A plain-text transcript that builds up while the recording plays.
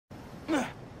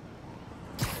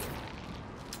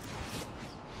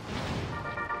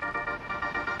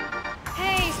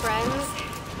Hey, friends.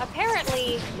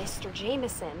 Apparently, Mr.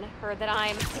 Jameson heard that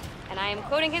I'm, and I am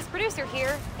quoting his producer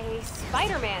here, a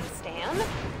Spider-Man stan.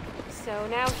 So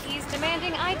now he's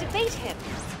demanding I debate him.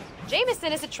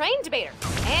 Jameson is a trained debater,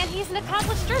 and he's an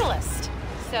accomplished journalist.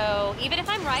 So even if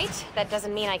I'm right, that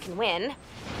doesn't mean I can win.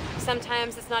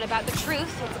 Sometimes it's not about the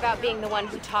truth, it's about being the one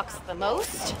who talks the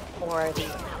most, or the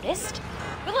loudest.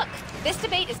 But look, this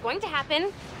debate is going to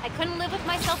happen. I couldn't live with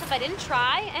myself if I didn't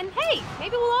try, and hey,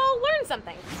 maybe we'll all learn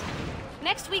something.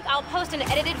 Next week, I'll post an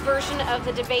edited version of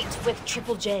the debate with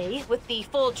Triple J, with the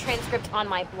full transcript on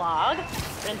my blog.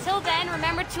 But until then,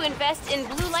 remember to invest in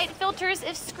blue light filters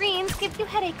if screens give you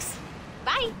headaches.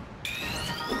 Bye!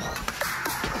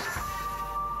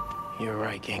 You're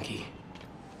right, Genki.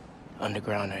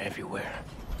 Underground are everywhere.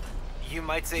 You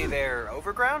might say they're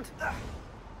overground?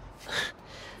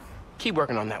 Keep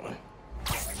working on that one.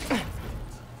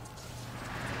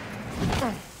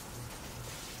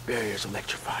 Barrier's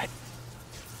electrified.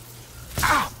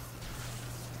 Ow!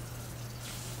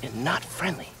 And not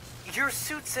friendly. Your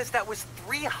suit says that was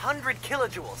 300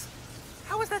 kilojoules.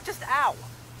 How is that just ow?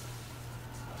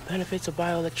 Benefits of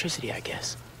bioelectricity, I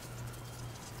guess.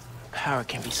 Power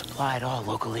can be supplied all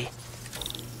locally.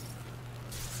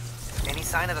 Any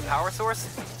sign of the power source?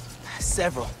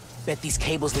 Several. Bet these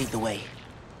cables lead the way.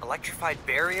 Electrified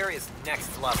barrier is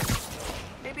next level.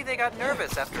 Maybe they got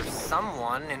nervous after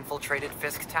someone infiltrated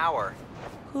Fisk Tower.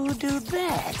 Who do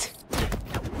that?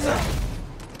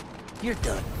 You're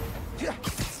done.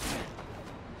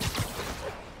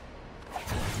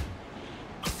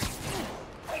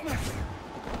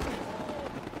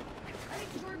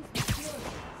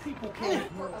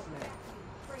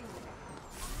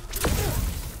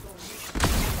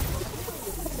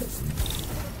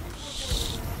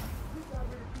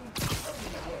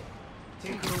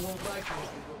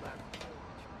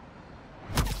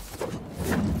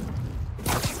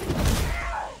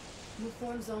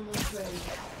 Uniform's almost ready.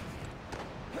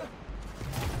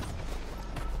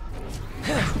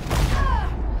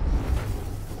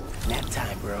 Nap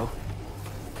time, bro.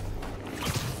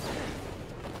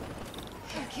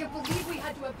 I can't believe we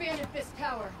had to abandon Fisk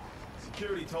Tower.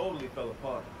 Security totally fell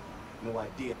apart. No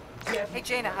idea. Hey,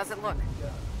 Jaina, how's it look?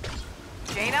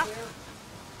 Jaina?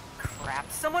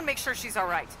 Crap, someone make sure she's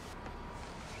alright.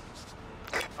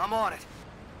 I'm on it.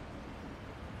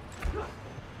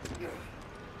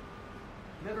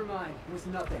 Never mind, it was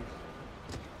nothing.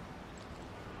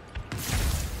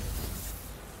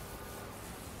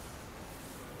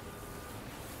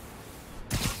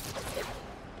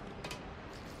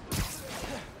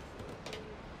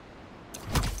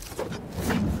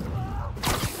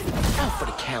 Out for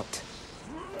the count.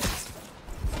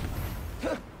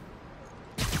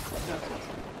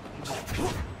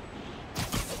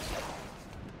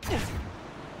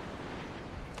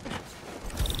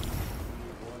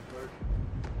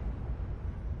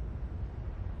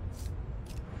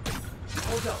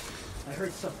 Hold up, I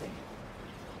heard something.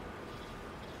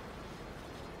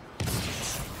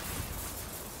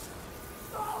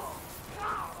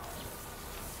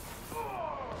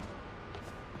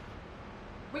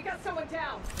 We got someone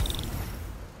down.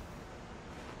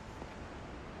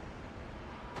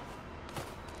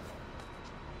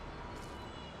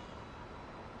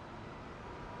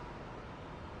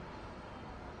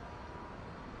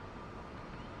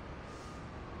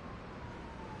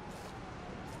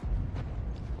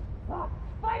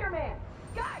 Spider-Man!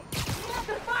 Guys, we have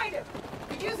to find him!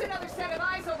 Could use another set of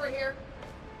eyes over here.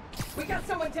 We got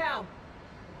someone down.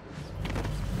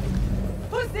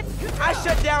 Who's this? I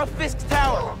shut down Fisk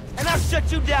Tower, and I'll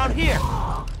shut you down here.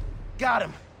 Got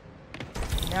him.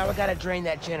 Now I gotta drain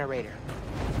that generator.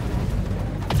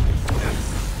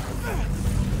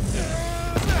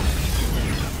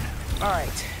 All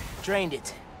right, drained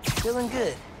it. Feeling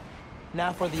good.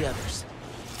 Now for the others.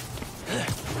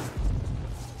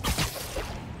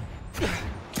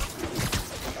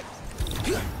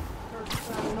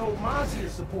 No monster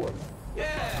support.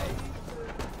 Yeah!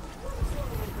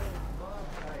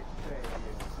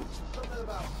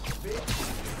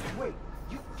 Wait,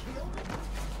 you killed him?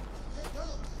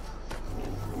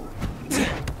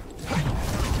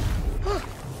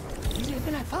 Easier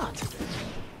than I thought.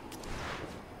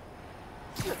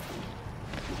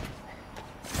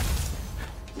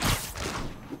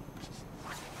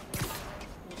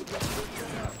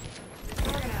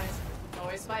 Organized.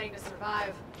 Always fighting to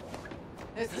survive.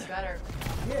 This is better.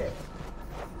 Yeah.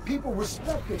 People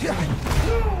respect it.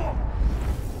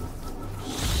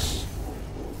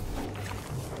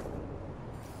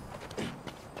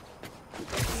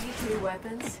 New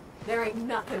weapons? There ain't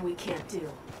nothing we can't do.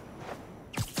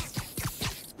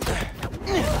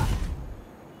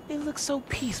 They look so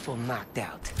peaceful knocked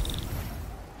out.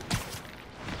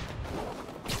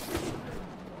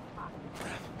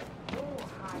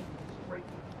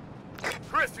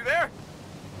 Chris, you there?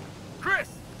 Chris!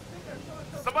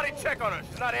 Somebody check on her.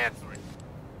 She's not answering.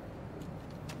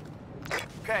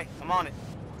 Okay, I'm on it.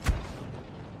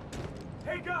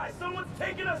 Hey guys, someone's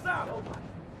taking us out!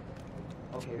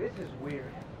 Okay, this is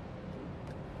weird.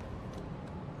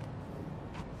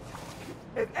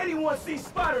 If anyone sees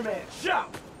Spider-Man,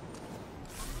 shout!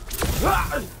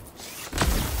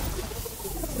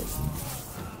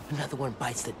 Another one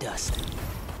bites the dust.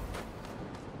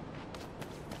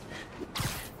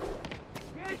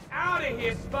 Get out of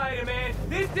here, Spider-Man!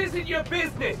 This isn't your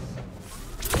business!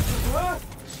 Huh?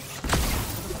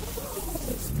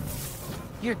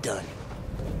 You're done.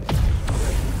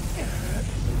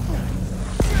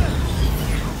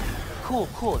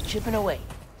 Cool, chipping away.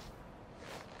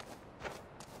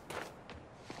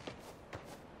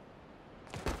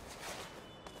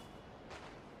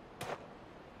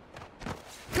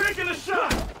 Taking a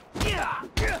shot!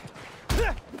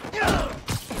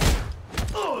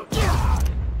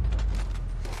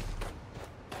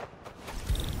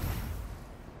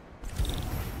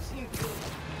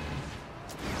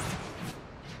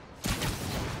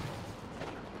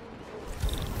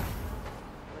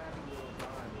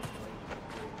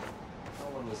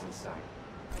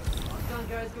 Lockdown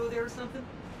guys go there or something?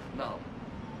 No,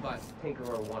 but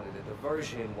Tinkerer wanted a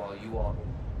diversion while you all...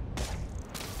 Too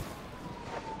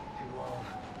long.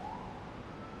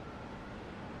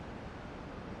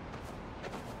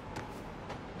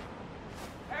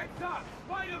 Heads up!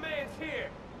 Spider-Man's here!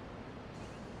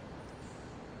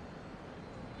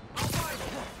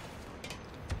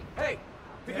 Hey!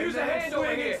 Could use a hand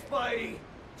over here, Spidey!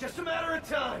 Just a matter of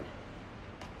time!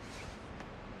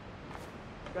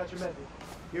 Got your message.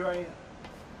 Here I am.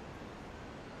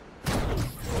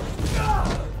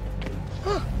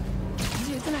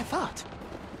 Easier than I thought.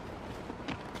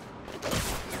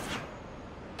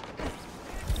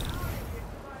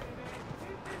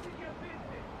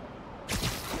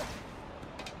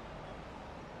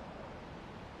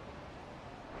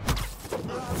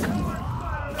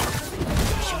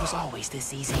 She was always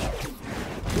this easy.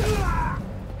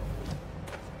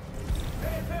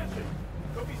 Pay attention!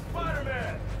 Could be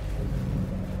Spider-Man!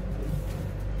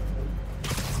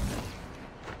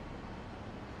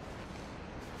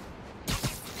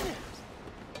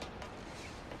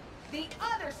 The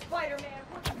other Spider-Man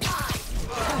was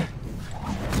mine!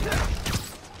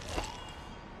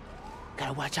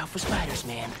 Gotta watch out for spiders,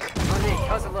 man. Monique,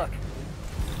 how's it look?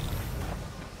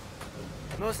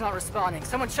 Mo's not responding.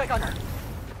 Someone check on her.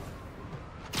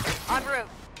 En route.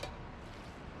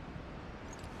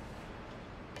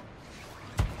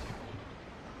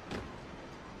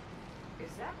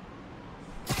 Is that?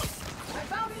 I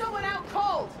found someone out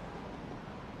cold!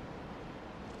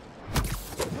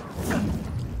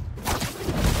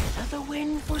 Another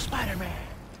win for Spider-Man.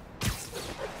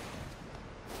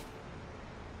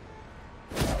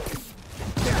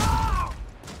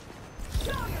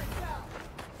 Show yourself!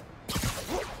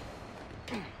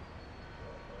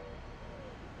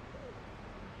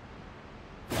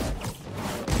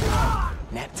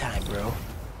 Nap time, bro.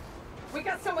 We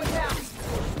got someone down!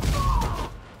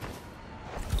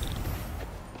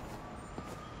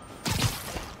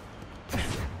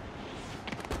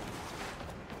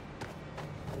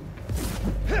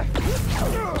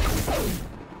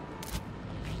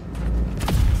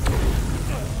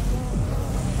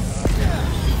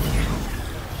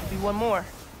 Should be one more.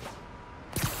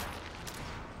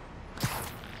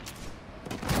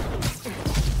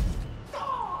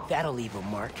 That'll leave a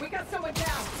mark. We got someone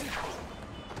down!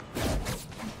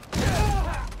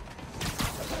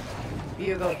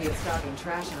 Hugo keeps talking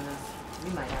trash on us.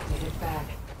 We might have to hit back.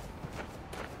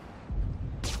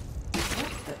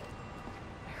 What the?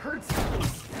 I heard something.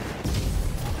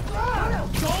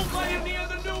 Don't let him near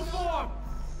the new form!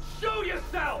 Show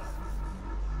yourself!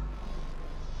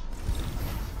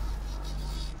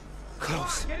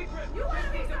 Close. Get a grip! You want to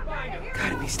be to find him!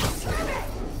 Gotta be stealthy.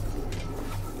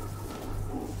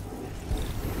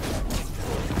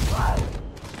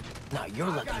 Not your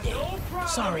lucky day. No problem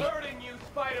Sorry. hurting you,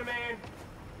 Spider-Man!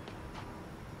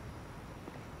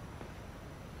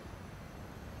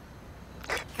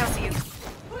 Kelsey, you. Get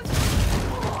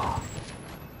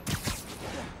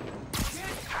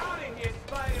out of here,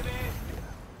 Spider-Man!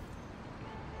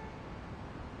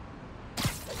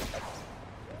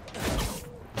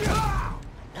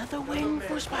 Another win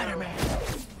for Spider-Man.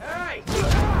 Hey!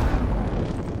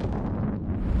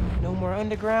 No more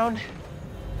underground.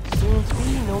 Seems to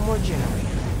be no more generator.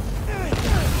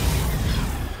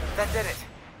 That did it.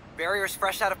 Barrier's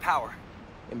fresh out of power.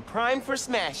 And primed for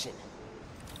smashing.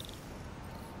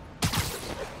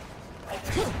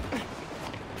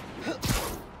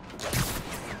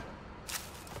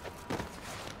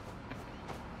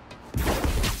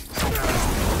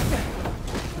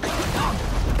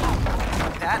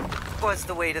 That was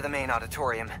the way to the main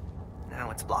auditorium.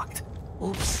 Now it's blocked.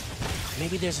 Oops.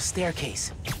 Maybe there's a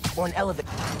staircase. Or an elevator.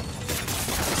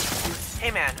 Hey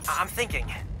man, I'm thinking.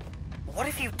 What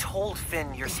if you told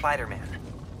Finn you're Spider-Man?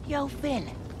 Yo, Finn.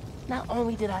 Not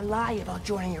only did I lie about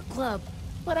joining your club,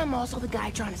 but I'm also the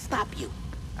guy trying to stop you.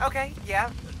 Okay,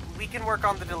 yeah. We can work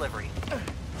on the delivery.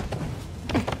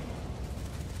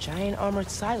 Giant armored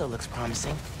silo looks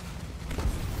promising.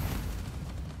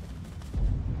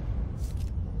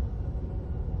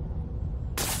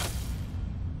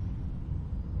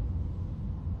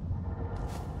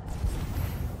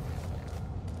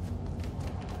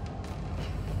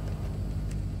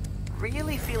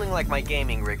 Really feeling like my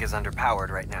gaming rig is underpowered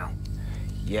right now.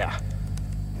 Yeah.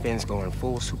 Finn's going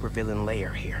full supervillain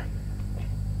layer here.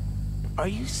 Are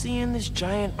you seeing this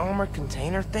giant armored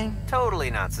container thing? Totally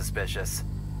not suspicious.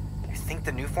 You think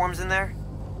the new form's in there?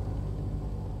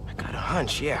 I got a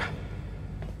hunch, yeah.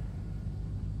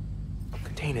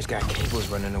 Container's got cables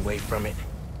running away from it.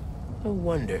 No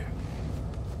wonder.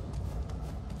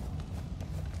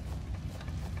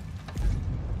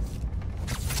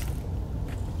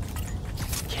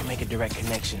 Can't make a direct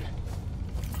connection.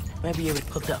 Might be able to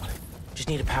hook up. Just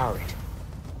need to power it.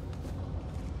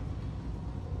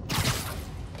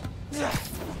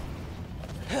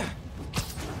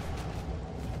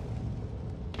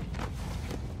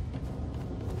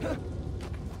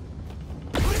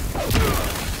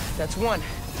 That's one.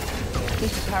 Need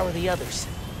to power the others.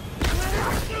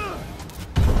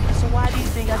 So why do you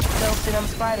think I tell Finn I'm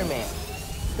Spider-Man?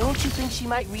 Don't you think she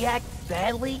might react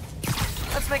badly?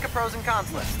 Let's make a pros and cons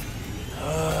list.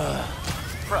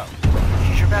 Pro.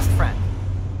 She's your best friend.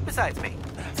 Besides me.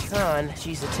 Con,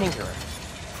 she's a tinkerer.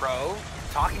 Pro.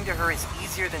 Talking to her is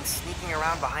easier than sneaking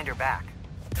around behind her back.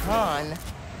 Con,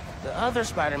 the other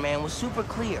Spider-Man was super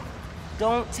clear.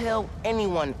 Don't tell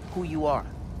anyone who you are.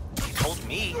 She told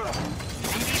me.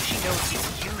 Maybe if she knows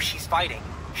it's you she's fighting,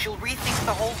 she'll rethink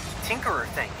the whole tinkerer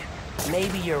thing.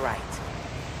 Maybe you're right.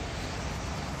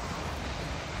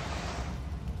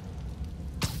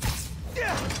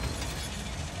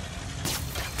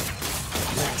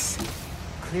 Nice.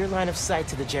 Clear line of sight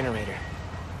to the generator.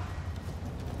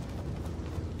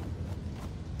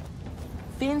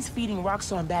 Finn's feeding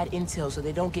Roxxon bad intel so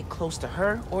they don't get close to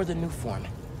her or the new form.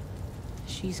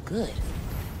 She's good.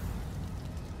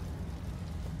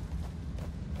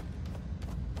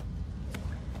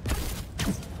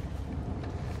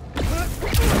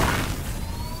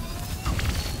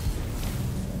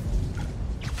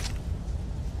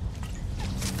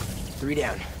 Three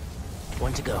down.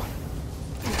 One to go.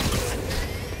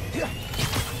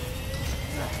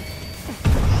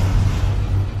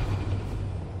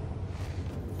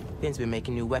 Finn's been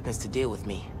making new weapons to deal with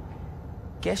me.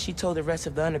 Guess she told the rest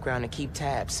of the underground to keep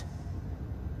tabs.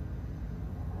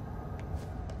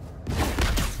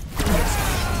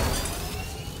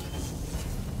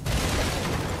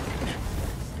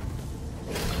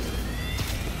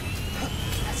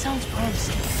 That sounds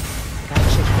promising. Gotta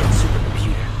check that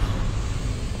supercomputer.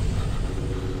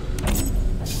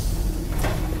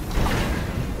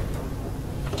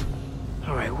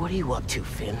 All right, what are you up to,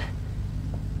 Finn?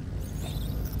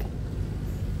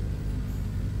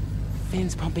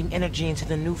 Finn's pumping energy into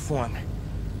the new form,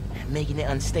 making it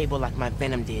unstable like my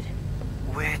venom did.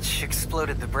 Which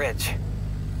exploded the bridge.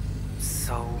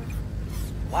 So,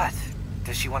 what?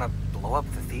 Does she want to blow up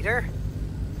the theater?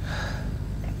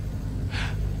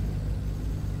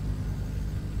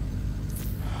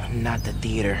 Not the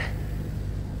theater.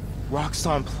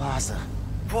 Roxxon Plaza.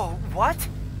 Whoa, what?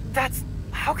 That's...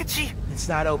 how could she... It's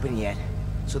not open yet,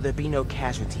 so there'll be no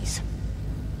casualties.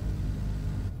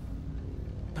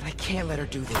 But I can't let her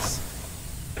do this.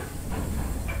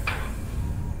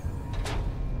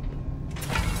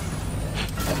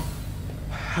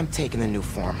 I'm taking the new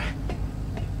form.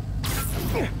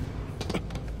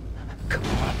 Come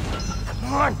on.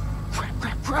 Come on!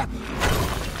 Crap!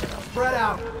 Spread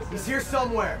out. He's here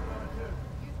somewhere.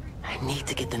 I need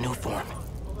to get the new form.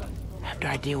 After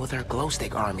I deal with our glow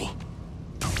stick army.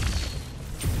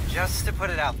 Just to put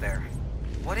it out there,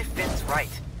 what if Finn's right?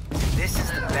 This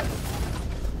is the best...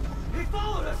 He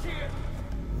followed us here!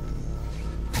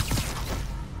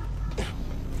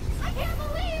 I can't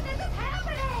believe this is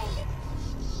happening!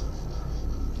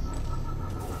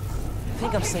 I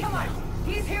think I'm safe now.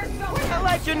 He's here somewhere! I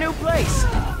like your new place.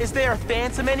 Is there a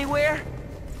phantom anywhere?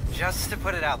 Just to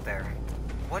put it out there,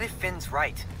 what if Finn's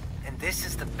right, and this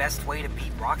is the best way to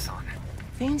beat Roxxon?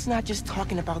 Finn's not just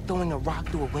talking about throwing a rock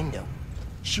through a window.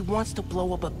 She wants to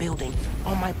blow up a building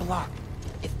on my block.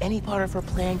 If any part of her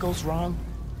plan goes wrong,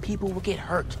 people will get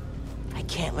hurt. I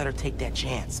can't let her take that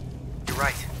chance. You're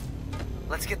right.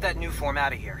 Let's get that new form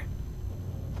out of here.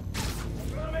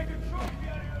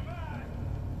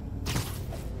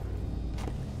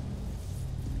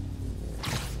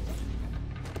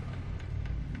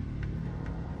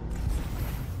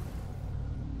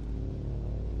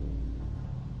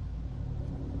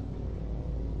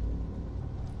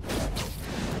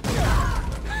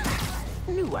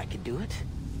 Knew I could do it.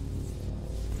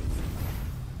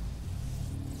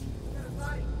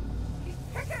 He's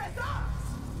picking us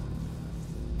off!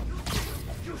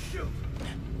 You shoot!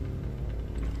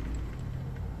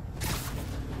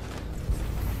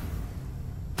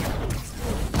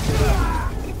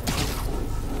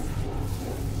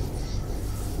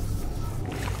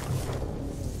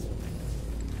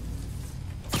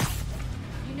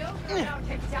 You know you're about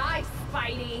to die,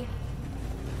 Spidey!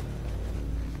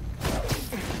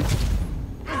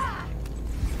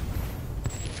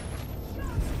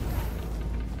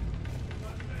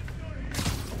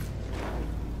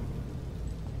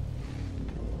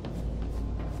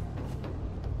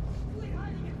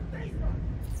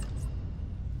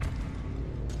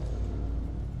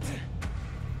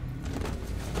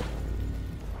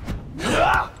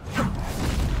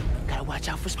 Gotta watch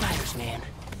out for spiders, man.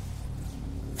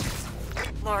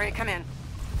 Lori, come in.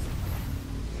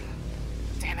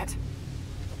 Damn it.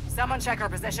 Someone check her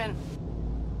position.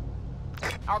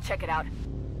 I'll check it out.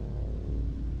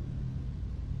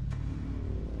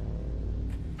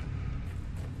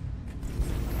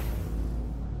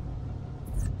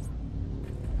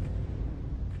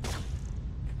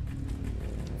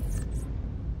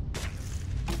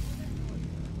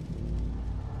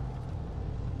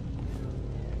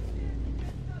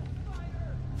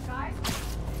 Guys,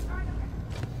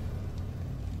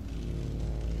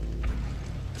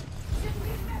 shouldn't be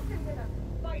messing with a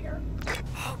spider.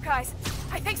 Oh, guys,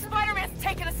 I think Spider-Man's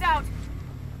taking us out.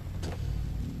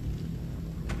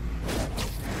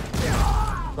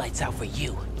 Lights out for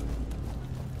you.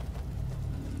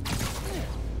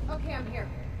 Okay, I'm here.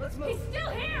 Let's move. He's still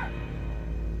here!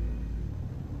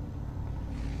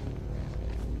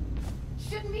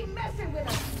 Shouldn't be messing with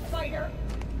a spider.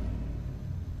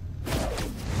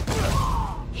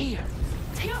 Here,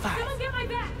 take 5. Someone get my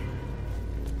back!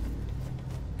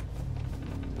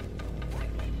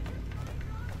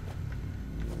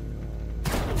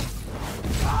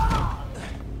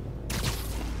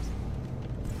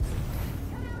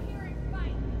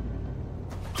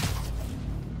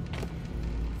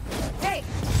 Hey!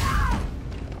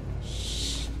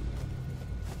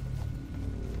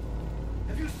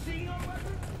 Have you seen our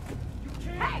weapon? You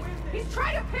can't Hey! win this! He's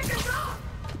trying to pick us off!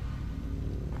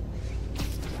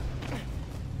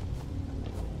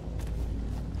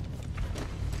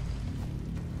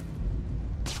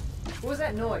 What was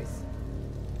that noise?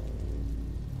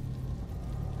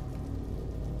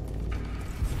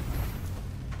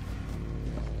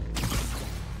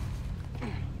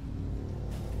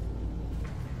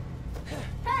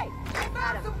 Hey! I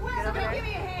found some webs! get over there. Give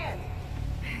me a hand!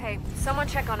 Hey, someone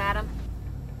check on Adam.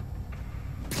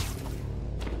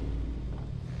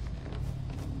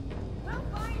 We'll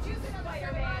find you some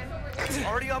Spider-Man over here!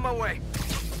 Already on my way.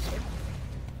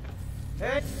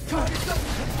 Hey!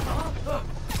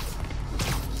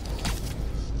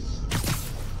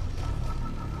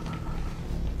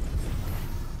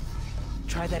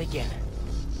 Try that again.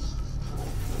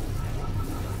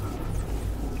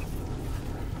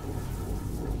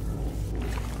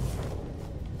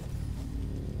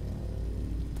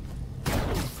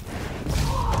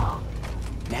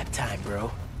 Nap time,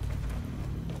 bro.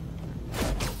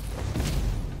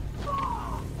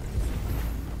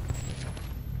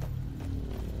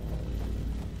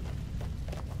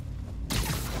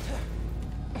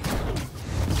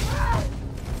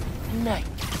 Night.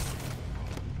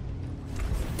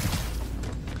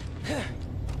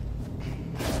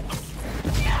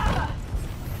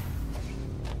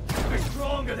 We're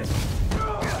stronger than...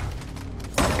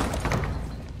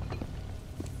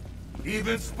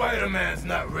 Even Spider-Man's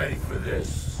not ready for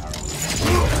this.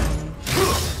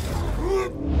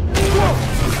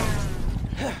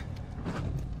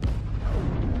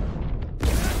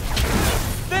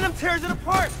 Venom tears it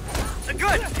apart!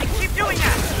 Good! Keep doing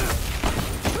that!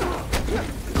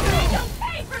 You'll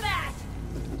pay for that!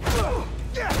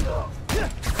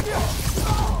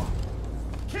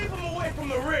 Keep him away from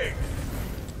the ring!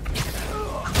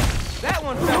 That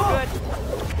one felt good.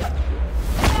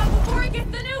 Now before he gets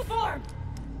the new form!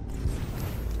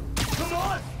 Come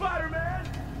on, Spider-Man!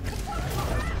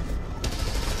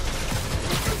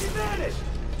 He vanished!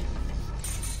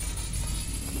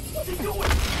 What's he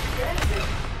doing? Vanishing?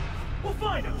 We'll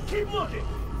find him. Keep looking.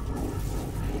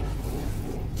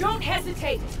 Don't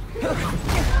hesitate!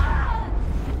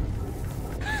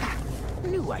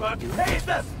 Knew I could do it. Hey, it's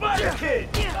that Spider Kid!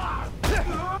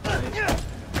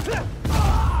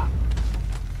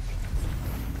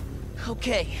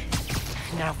 Okay,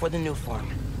 now for the new form.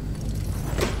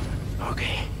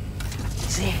 Okay.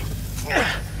 See?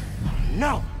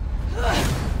 No!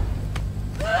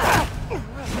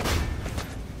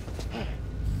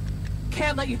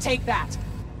 Can't let you take that!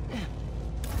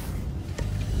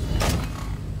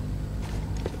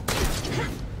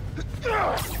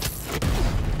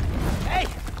 Hey!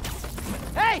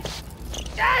 Hey!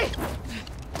 Hey!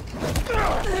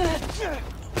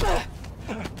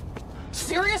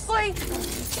 Seriously?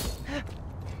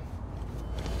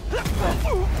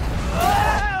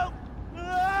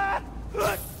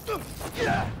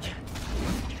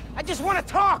 I just want to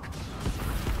talk!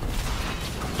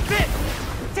 Fit!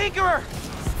 Tinkerer!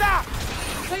 Stop!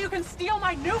 So you can steal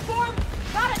my new form?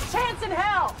 Not a chance in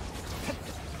hell!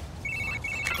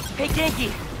 Hey,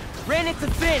 Genki! Ran into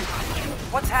Finn!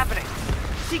 What's happening?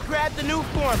 She grabbed the new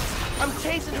form! I'm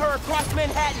chasing her across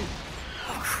Manhattan!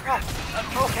 Oh, crap.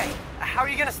 Okay, how are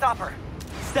you gonna stop her?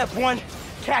 Step 1,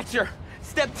 catch her.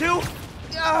 Step 2,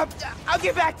 I'll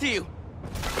get back to you.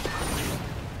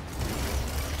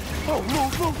 Oh,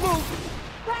 move!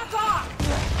 Back off!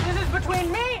 This is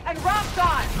between me and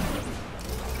Roxxon!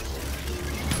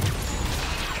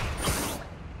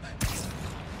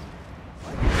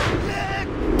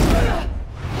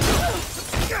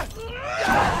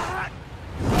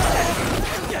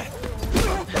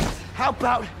 How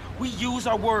about we use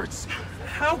our words?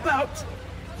 How about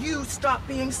you stop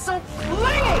being so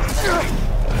flingy?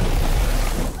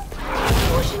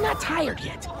 Or is she not tired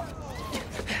yet?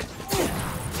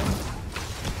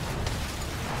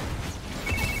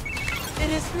 It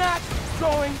is not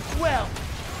going well.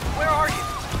 Where are you?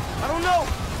 I don't know.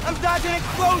 I'm dodging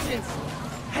explosions.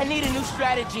 I need a new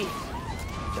strategy.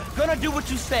 Gonna do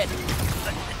what you said.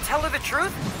 Tell her the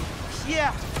truth?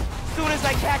 Yeah, soon as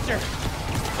I catch her.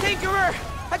 Tinkerer,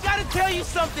 I gotta tell you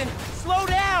something. Slow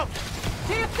down.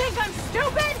 Do you think I'm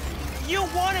stupid? You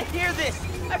want to hear this.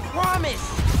 I promise.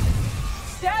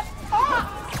 Step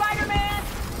off, Spider-Man!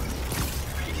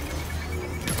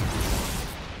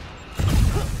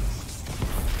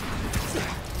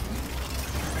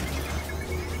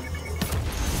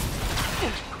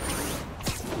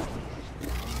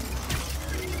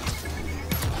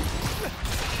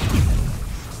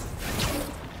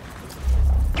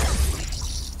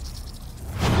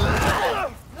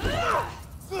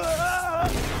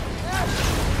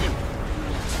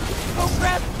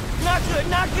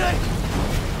 Not good!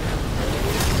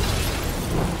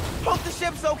 Hope the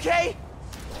ship's okay?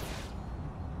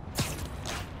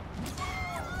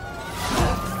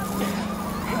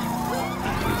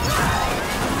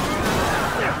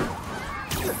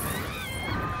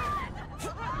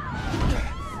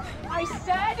 I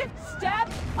said step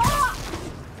off!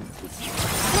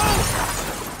 Whoa!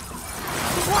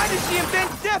 Why did she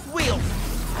invent death wheels?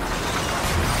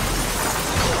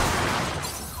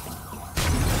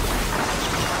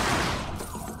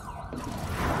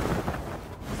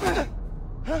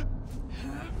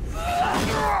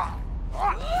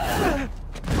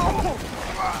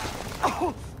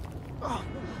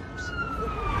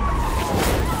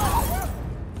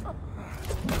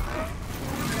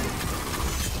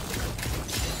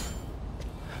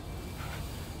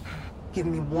 Give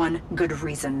me one good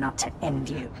reason not to end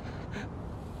you.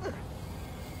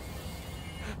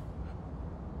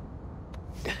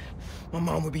 My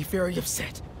mom would be very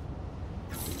upset.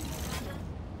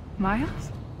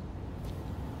 Miles?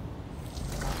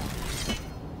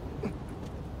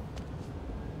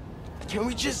 Can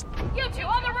we just... You two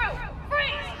on the roof!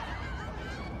 Freeze!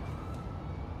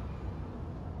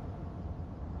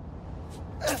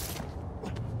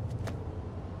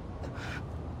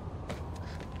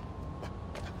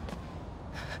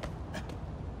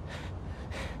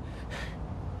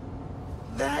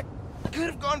 That could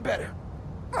have gone better.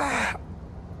 I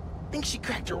think she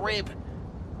cracked a rib.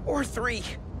 Or 3.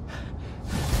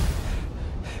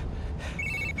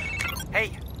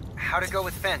 Hey, how'd it go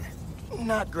with Finn?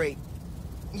 Not great.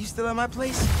 You still at my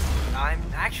place? I'm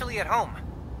actually at home.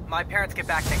 My parents get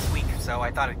back next week, so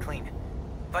I thought I'd clean.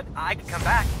 But I could come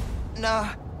back.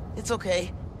 Nah, it's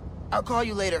okay. I'll call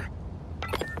you later.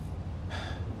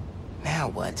 Now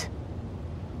what?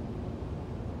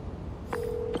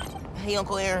 Hey,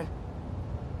 Uncle Aaron.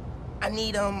 I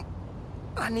need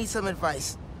some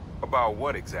advice. About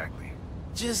what exactly?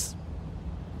 Just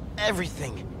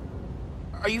everything.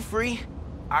 Are you free?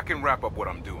 I can wrap up what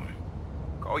I'm doing.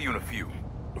 Call you in a few.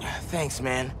 Thanks,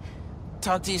 man.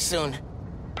 Talk to you soon.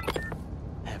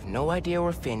 I have no idea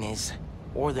where Finn is,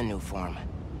 or the new form.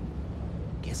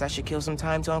 Guess I should kill some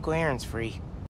time till Uncle Aaron's free.